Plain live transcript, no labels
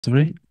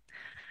Three.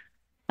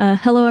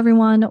 Hello,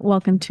 everyone.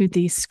 Welcome to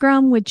the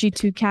Scrum with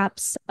G2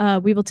 Caps.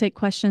 We will take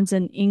questions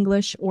in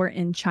English or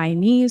in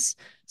Chinese.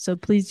 So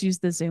please use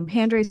the Zoom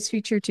hand raise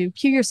feature to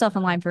queue yourself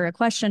in line for a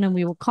question, and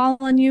we will call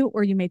on you,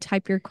 or you may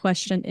type your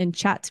question in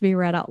chat to be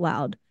read out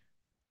loud.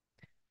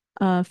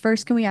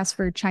 First, can we ask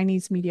for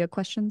Chinese media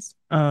questions?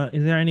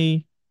 Is there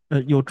any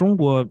有中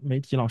国媒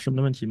体老师们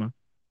的问题吗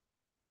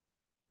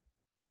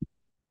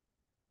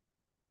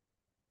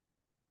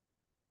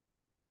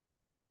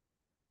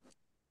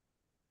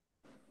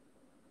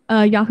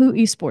？Yahoo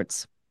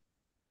Esports.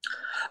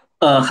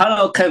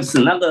 Hello Caps，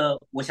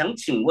我想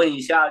请问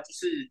一下，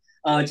今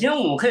天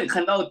我们可以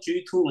看到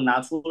G2 拿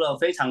出了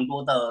非常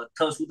多的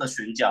特殊的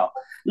选角，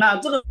那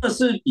这个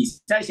是比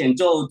赛前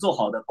就做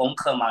好的功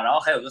课吗？然后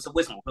还有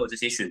为什么会有这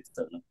些选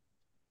择呢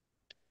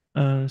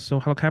？So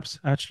hello caps.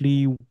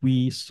 Actually,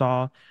 we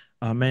saw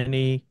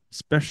many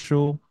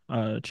special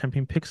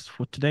champion picks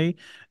for today.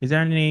 Is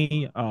there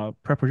any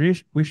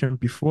preparation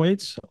before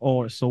it,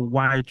 or so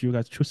why do you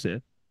guys choose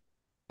it?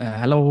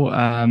 Hello.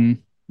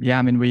 Yeah,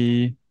 I mean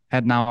we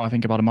had now I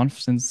think about a month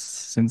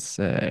since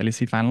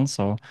LEC finals,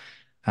 so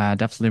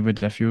definitely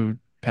with a few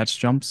patch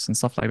jumps and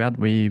stuff like that,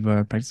 we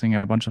were practicing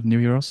a bunch of new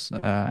heroes,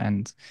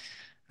 and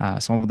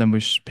some of them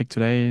we picked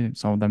today,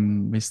 some of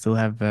them we still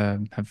have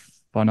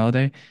for another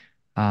day.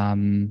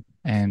 And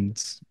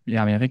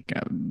yeah, I mean I think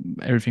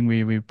everything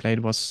we played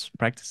was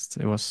practiced.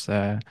 It was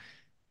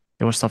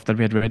stuff that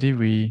we had ready.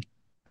 We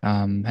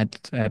had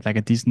like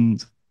a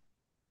decent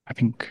I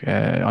think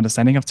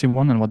understanding of Team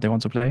One and what they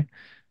want to play.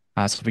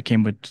 So we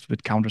came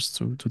with counters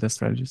to their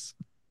strategies.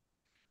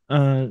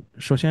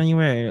 首先因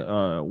为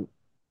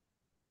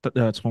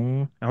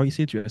从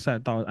LEC 决赛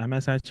到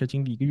MSI 其实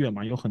经历1个月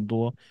嘛，有很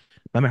多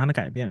版本上的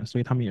改变，所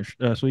以他们也是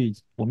所以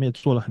我们也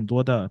做了很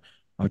多的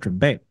准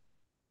备。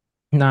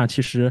那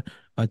其实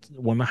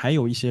我们还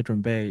有一些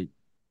准备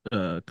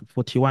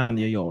，for T1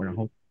 也有，然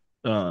后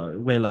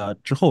为了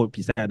之后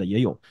比赛的也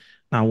有。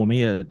那我们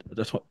也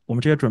我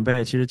们这些准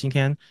备，其实今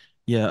天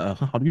也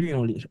很好的运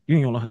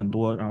用了很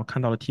多，然后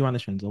看到了 T1 的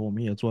选择，我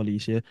们也做了一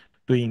些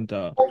对应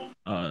的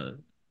呃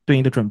对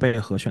应的准备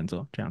和选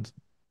择，这样子。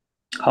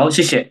好，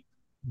谢谢。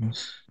嗯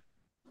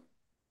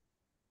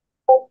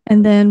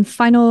And then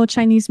final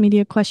Chinese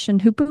media question,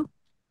 Hupu.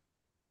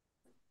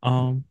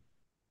 嗯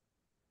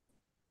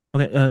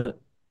，OK，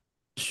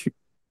去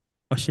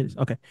哦，谢谢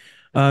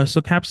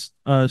，OK，so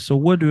Caps，so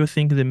what do you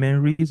think the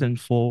main reason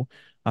for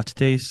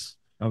today's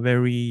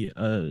very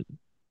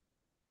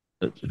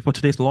for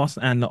today's loss,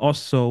 and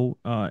also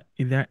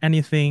is there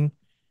anything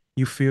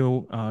you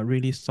feel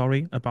really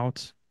sorry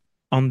about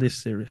on this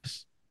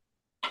series?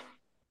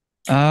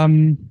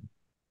 Um,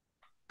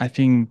 I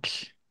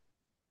think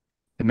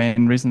the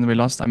main reason we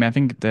lost. I mean, I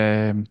think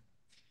the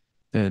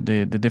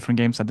different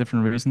games are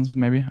different reasons.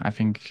 Maybe I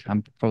think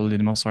I'm probably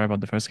the most sorry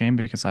about the first game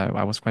because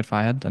I was quite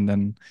far ahead, and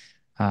then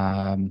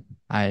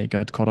I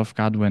got caught off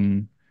guard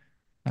when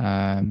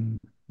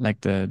like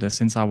the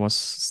since I was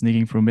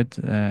sneaking through mid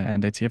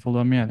and they TF'd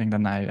on me. I think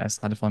then I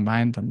started falling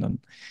behind, and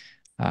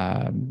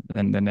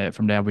then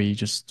from there we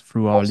just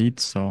threw our lead.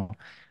 So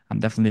I'm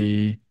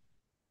definitely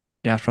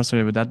yeah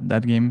frustrated with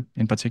that game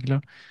in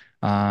particular.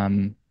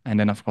 And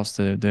then of course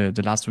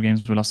the last two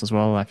games we lost as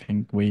well. I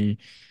think we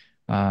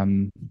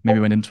maybe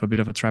went into a bit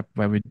of a trap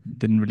where we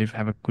didn't really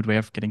have a good way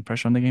of getting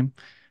pressure on the game.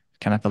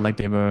 Kind of felt like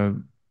they were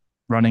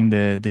running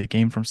the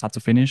game from start to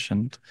finish,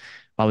 and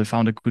while we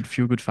found a good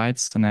few good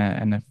fights and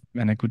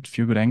a good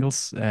few good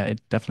angles,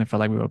 it definitely felt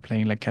like we were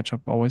playing like catch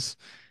up always.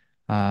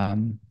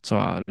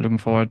 So looking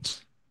forward,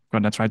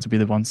 gonna try to be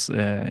the ones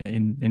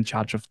in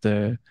charge of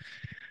the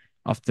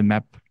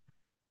map.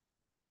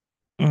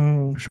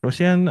 首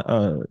先，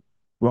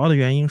主要的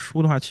原因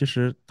输的话，其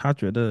实他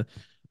觉得，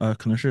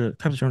可能是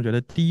开普先生觉得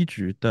第一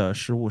局的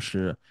失误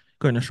是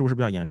个人的失误是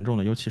比较严重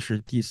的，尤其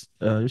是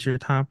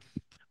他，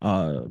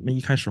一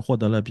开始获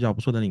得了比较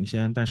不错的领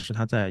先，但是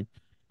他在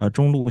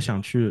中路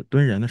想去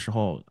蹲人的时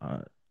候，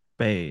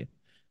被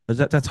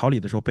在草里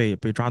的时候被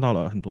抓到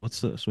了很多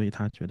次，所以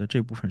他觉得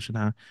这部分是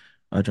他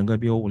整个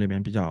BO5里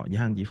面比较遗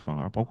憾的地方，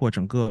而包括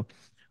整个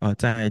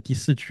在第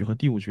4局和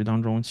第5局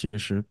当中，其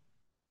实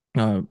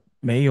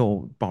没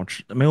有保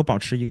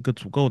持一个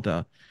足够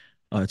的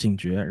警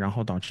觉，然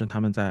后导致他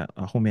们在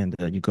后面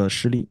的一个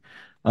失利。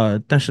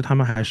但是他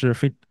还是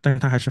非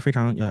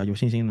常有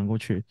信心能够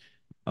去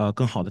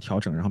更好的调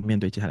整，然后面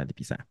对接下来的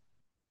比赛。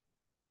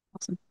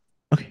Awesome.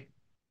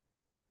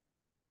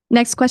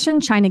 OK，Next question,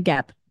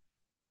 ChinaGAP.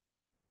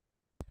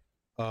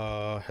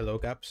 Hello,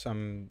 Caps.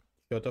 I'm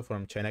Kyoto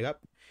from ChinaGAP.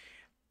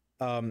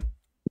 Um,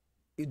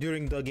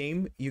 During the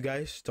game, you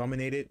guys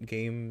dominated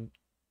game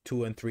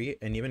 2 and 3,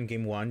 and even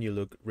game 1, you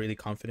look really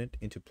confident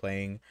into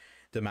playing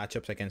the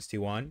matchups against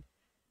T1.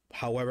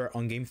 However,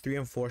 on game 3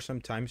 and 4,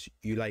 sometimes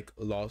you like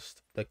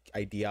lost the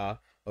idea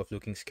of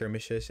looking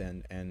skirmishes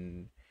and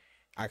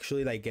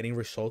actually like getting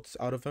results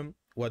out of them.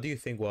 What do you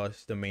think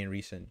was the main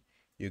reason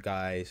you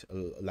guys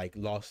like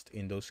lost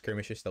in those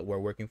skirmishes that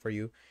were working for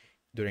you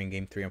during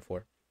game 3 and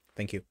 4?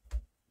 Thank you.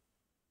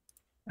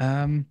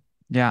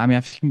 Yeah, I mean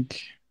I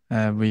think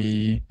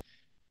we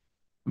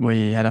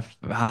we had a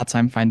hard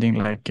time finding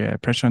like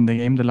pressure in the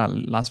game. The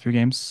last few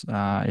games,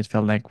 it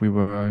felt like we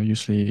were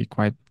usually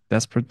quite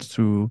desperate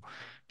to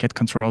get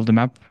control of the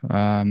map.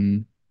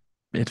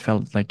 It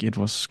felt like it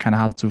was kind of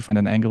hard to find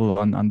an angle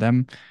on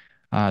them.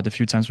 The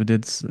few times we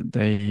did,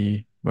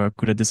 they were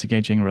good at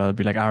disengaging, whether it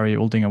be like Ari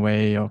ulting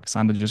away or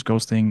Xander just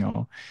ghosting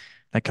or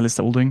like Kalista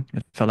ulting.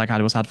 It felt like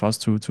it was hard for us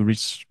to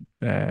reach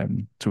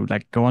to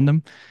like go on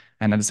them.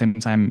 And at the same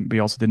time, we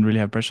also didn't really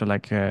have pressure.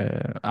 Like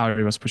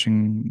Ari was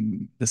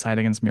pushing the side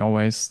against me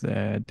always.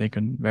 They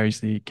could very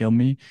easily kill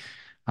me,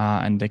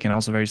 and they can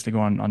also very easily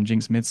go on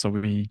Jinx mid. So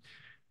we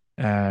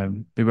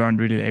weren't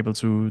really able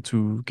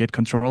to get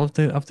control of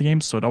the game.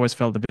 So it always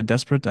felt a bit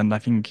desperate. And I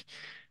think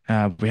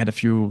we had a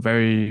few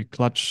very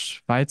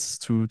clutch fights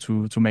to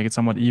make it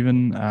somewhat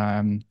even.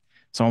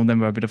 Some of them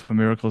were a bit of a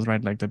miracles,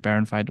 right? Like the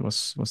Baron fight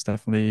was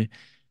definitely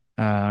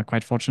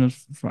quite fortunate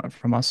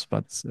from us,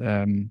 but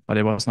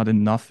it was not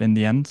enough in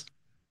the end.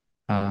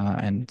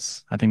 And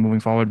I think moving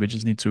forward, we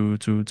just need to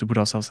put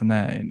ourselves in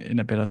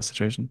a better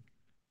situation.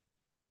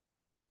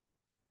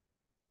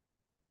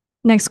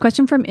 Next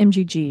question from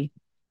MGG.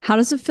 How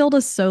does it feel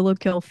to solo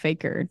kill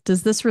Faker?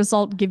 Does this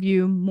result give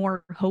you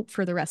more hope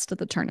for the rest of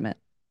the tournament?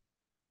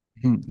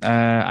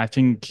 I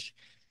think,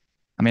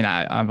 I mean,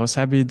 I was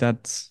happy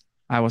that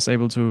I was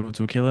able to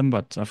kill him,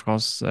 but of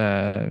course,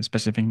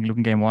 especially thinking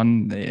looking game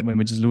one, when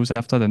we just lose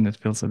after, then it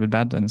feels a bit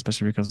bad, and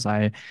especially because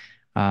I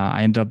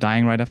ended up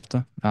dying right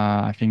after.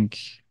 I think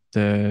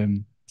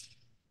I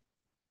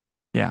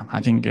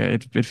think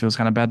it feels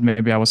kind of bad.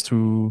 Maybe I was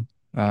too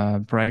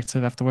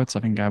proactive afterwards. I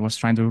think I was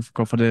trying to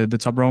go for the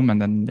top roam, and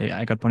then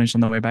I got punished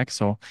on the way back.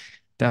 So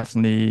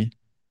definitely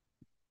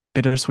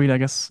bittersweet, I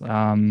guess.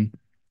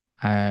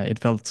 It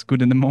felt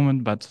good in the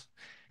moment, but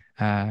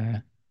uh,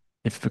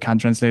 if we can't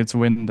translate it to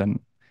win, then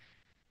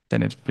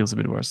it feels a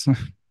bit worse.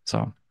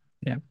 So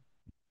yeah.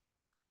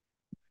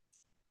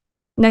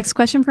 Next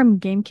question from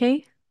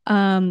GameK.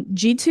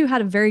 G2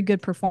 had a very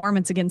good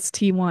performance against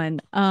T1,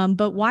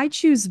 but why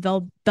choose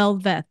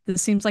Belveth?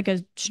 This seems like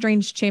a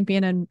strange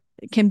champion and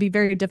can be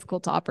very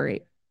difficult to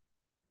operate.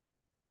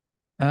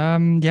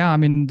 Yeah, I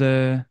mean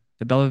the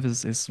Belv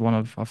is one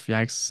of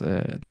Yike's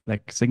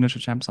like signature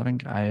champs. I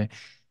think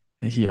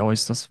he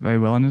always does very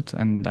well in it,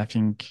 and I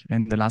think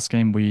in the last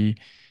game we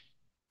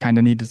kind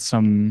of needed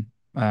some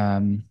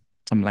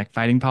like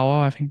fighting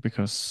power. I think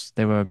because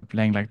they were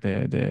playing like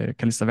the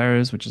Kalista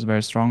Varus, which is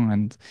very strong,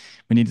 and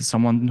we needed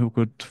someone who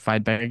could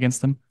fight back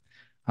against them.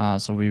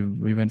 So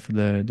we went for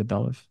the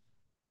Belv.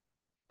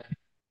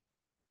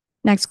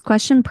 Next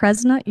question,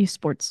 Presna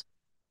Esports.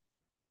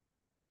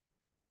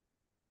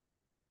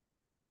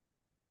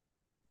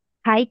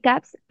 Hi,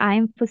 Caps.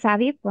 I'm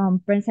Fusavi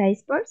from Prensa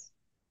Sports.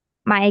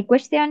 My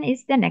question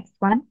is the next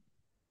one.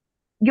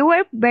 You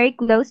were very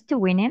close to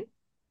winning,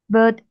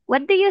 but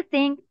what do you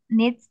think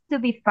needs to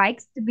be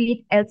fixed to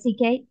beat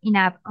LCK in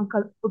an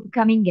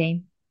upcoming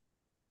game?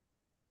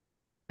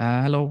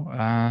 Hello.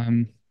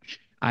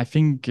 I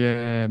think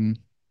I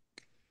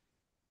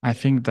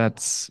think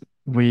that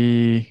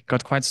we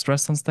got quite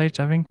stressed on stage.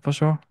 I think for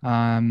sure.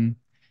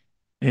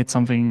 It's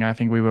something I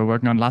think we were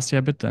working on last year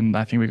a bit, and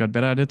I think we got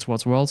better at it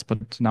towards Worlds.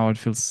 But now it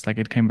feels like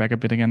it came back a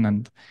bit again.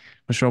 And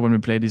for sure, when we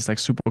play these like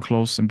super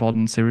close,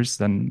 important series,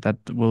 then that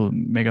will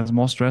make us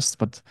more stressed.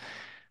 But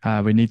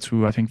we need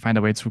to, I think, find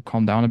a way to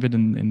calm down a bit,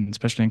 in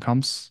especially in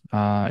comms.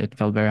 It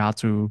felt very hard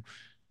to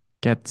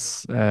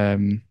get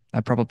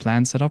a proper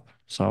plan set up.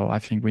 So I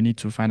think we need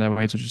to find a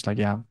way to just like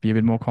be a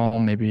bit more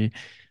calm, maybe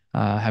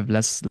have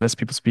less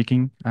people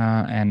speaking,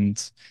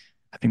 and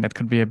I think that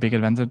could be a big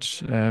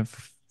advantage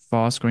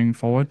for us going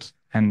forward.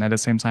 And at the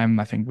same time,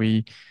 I think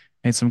we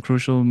made some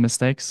crucial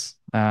mistakes,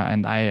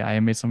 and I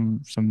made some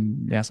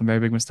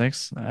very big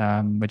mistakes,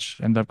 which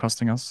ended up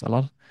costing us a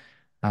lot.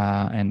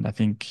 And I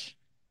think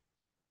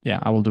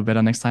I will do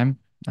better next time,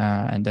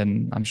 and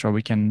then I'm sure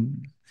we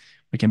can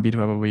beat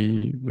whoever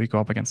we go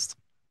up against.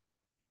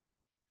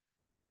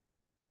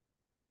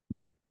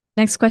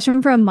 Next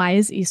question from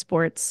Maya's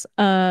Esports.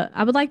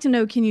 I would like to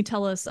know, can you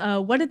tell us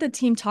what did the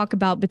team talk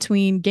about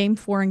between game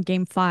 4 and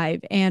game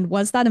 5, and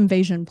was that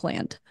invasion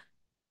planned?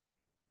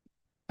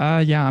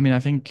 Yeah, I mean, I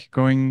think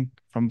going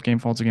from game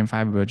 4 to game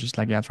 5, we were just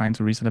like trying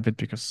to reset a bit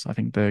because I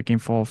think the game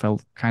 4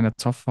 felt kind of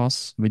tough for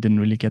us. We didn't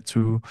really get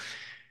to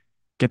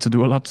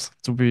do a lot,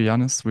 to be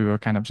honest. We were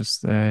kind of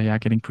just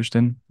getting pushed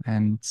in,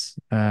 and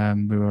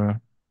we were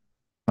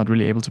not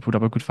really able to put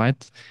up a good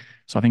fight.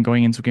 So I think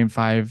going into game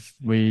 5,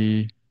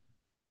 we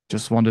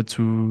just wanted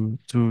to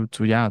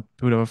put up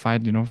a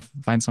fight,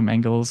 find some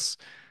angles,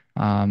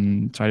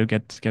 try to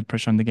get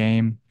pressure on the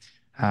game.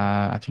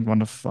 I think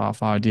one of our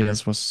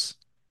ideas was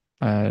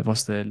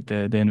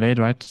the invade,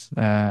 right?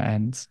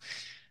 And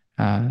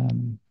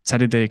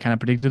sadly they kind of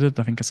predicted it.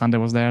 I think Cassandra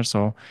was there,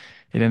 so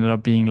it ended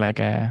up being like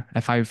a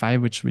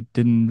 5v5, which we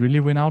didn't really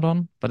win out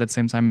on. But at the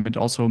same time, it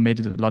also made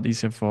it a lot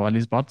easier for at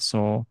least bot.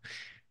 So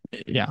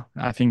yeah,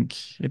 I think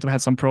it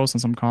had some pros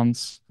and some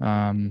cons.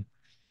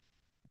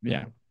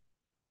 Yeah.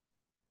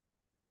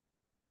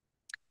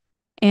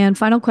 And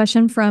final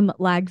question from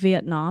Lag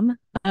Vietnam.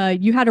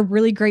 You had a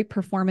really great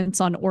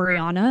performance on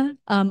Oriana.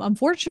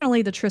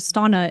 Unfortunately, the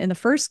Tristana in the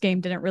first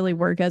game didn't really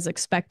work as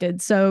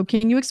expected. So,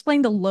 can you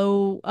explain the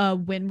low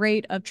win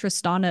rate of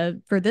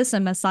Tristana for this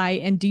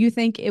MSI? And do you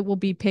think it will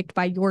be picked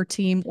by your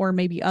team or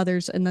maybe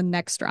others in the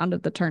next round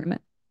of the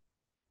tournament?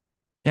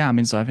 Yeah, I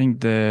mean, so I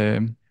think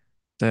the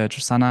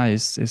Tristana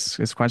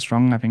is quite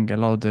strong. I think a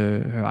lot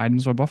of her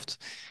items were buffed,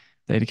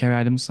 the AD carry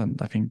items,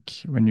 and I think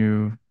when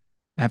you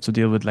have to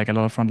deal with like a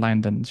lot of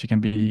frontline, then she can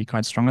be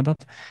quite strong at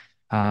that.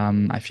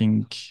 I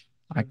think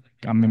I,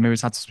 I mean maybe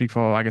it's hard to speak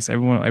for I guess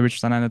every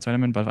Tristana in the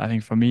tournament, but I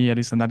think for me at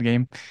least in that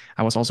game,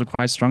 I was also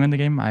quite strong in the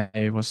game.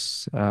 I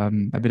was a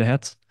bit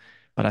ahead,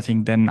 but I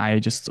think then I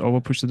just over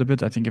pushed it a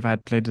bit. I think if I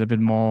had played it a bit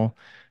more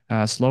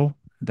slow,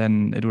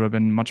 then it would have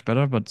been much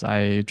better. But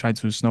I tried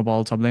to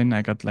snowball top lane.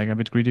 I got like a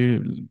bit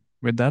greedy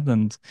with that,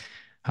 and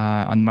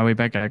on my way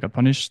back, I got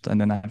punished, and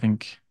then I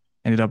think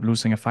ended up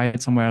losing a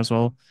fight somewhere as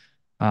well,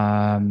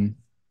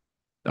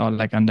 or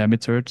like on their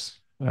mid turret,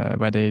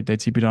 where they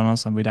TP'd on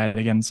us and we died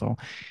again. So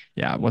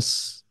yeah, it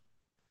was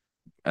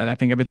I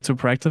think a bit too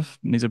proactive.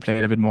 Need to play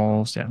it a bit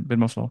more, yeah, a bit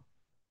more slow.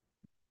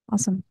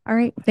 Awesome. All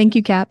right. Thank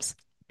you, Caps.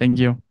 Thank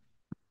you.